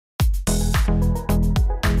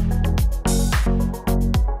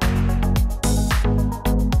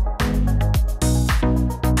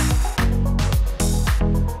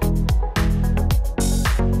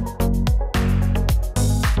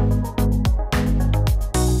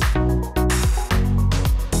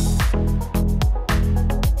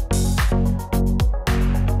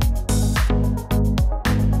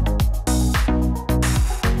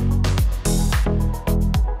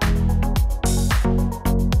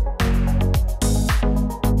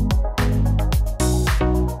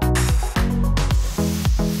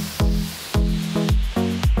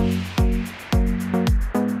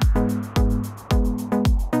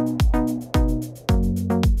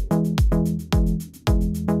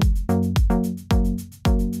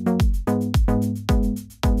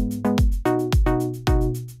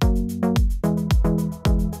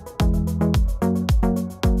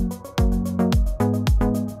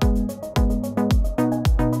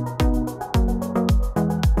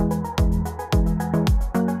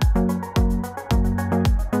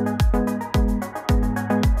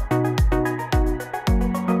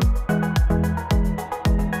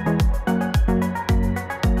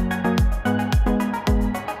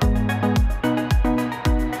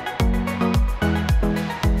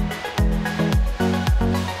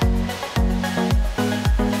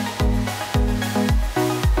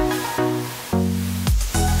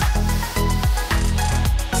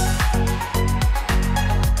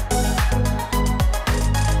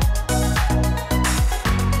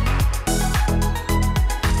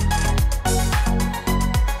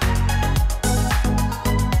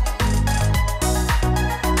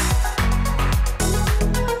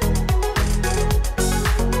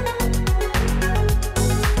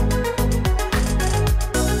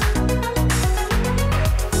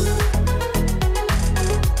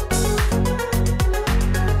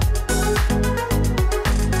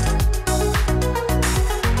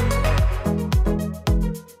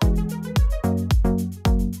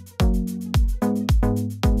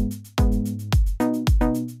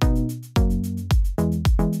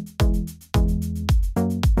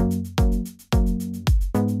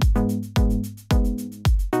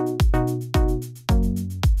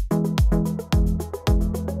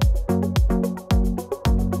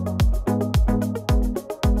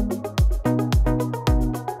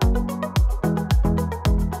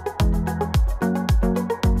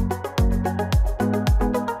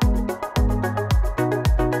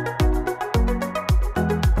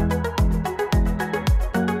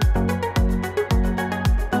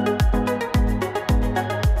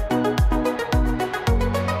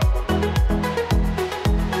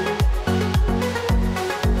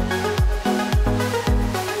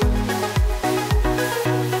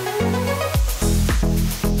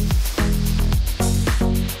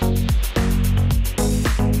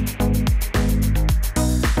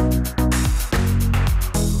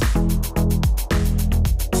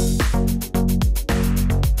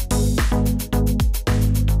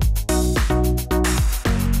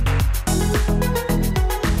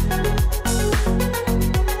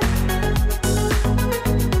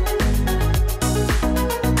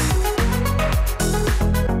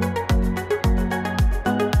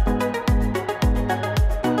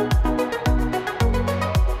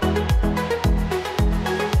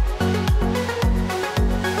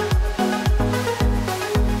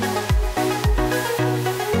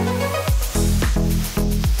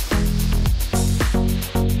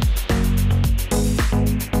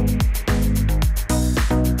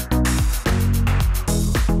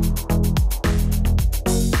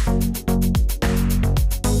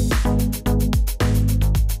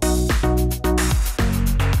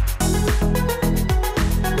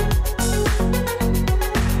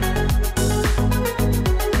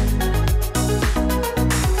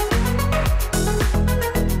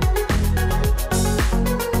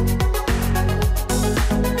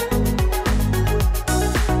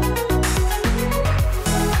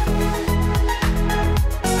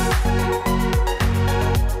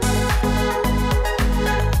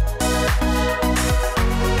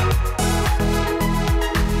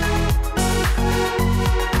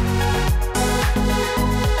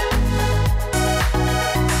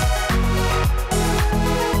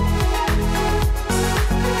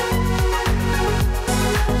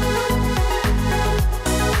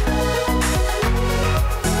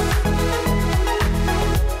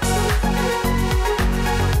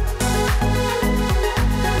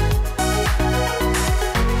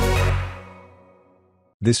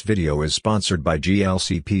This video is sponsored by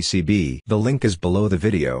JLCPCB. The link is below the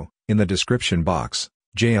video, in the description box.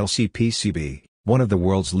 JLCPCB, one of the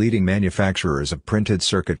world's leading manufacturers of printed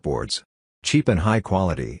circuit boards. Cheap and high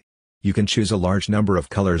quality. You can choose a large number of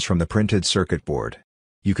colors from the printed circuit board.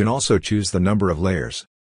 You can also choose the number of layers.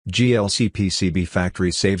 JLCPCB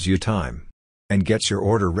Factory saves you time and gets your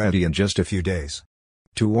order ready in just a few days.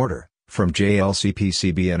 To order from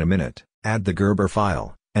JLCPCB in a minute, add the Gerber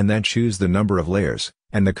file, and then choose the number of layers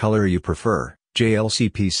and the color you prefer.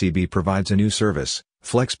 JLCPCB provides a new service,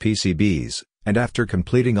 Flex PCBs, and after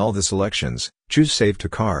completing all the selections, choose Save to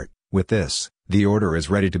Cart. With this, the order is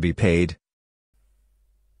ready to be paid,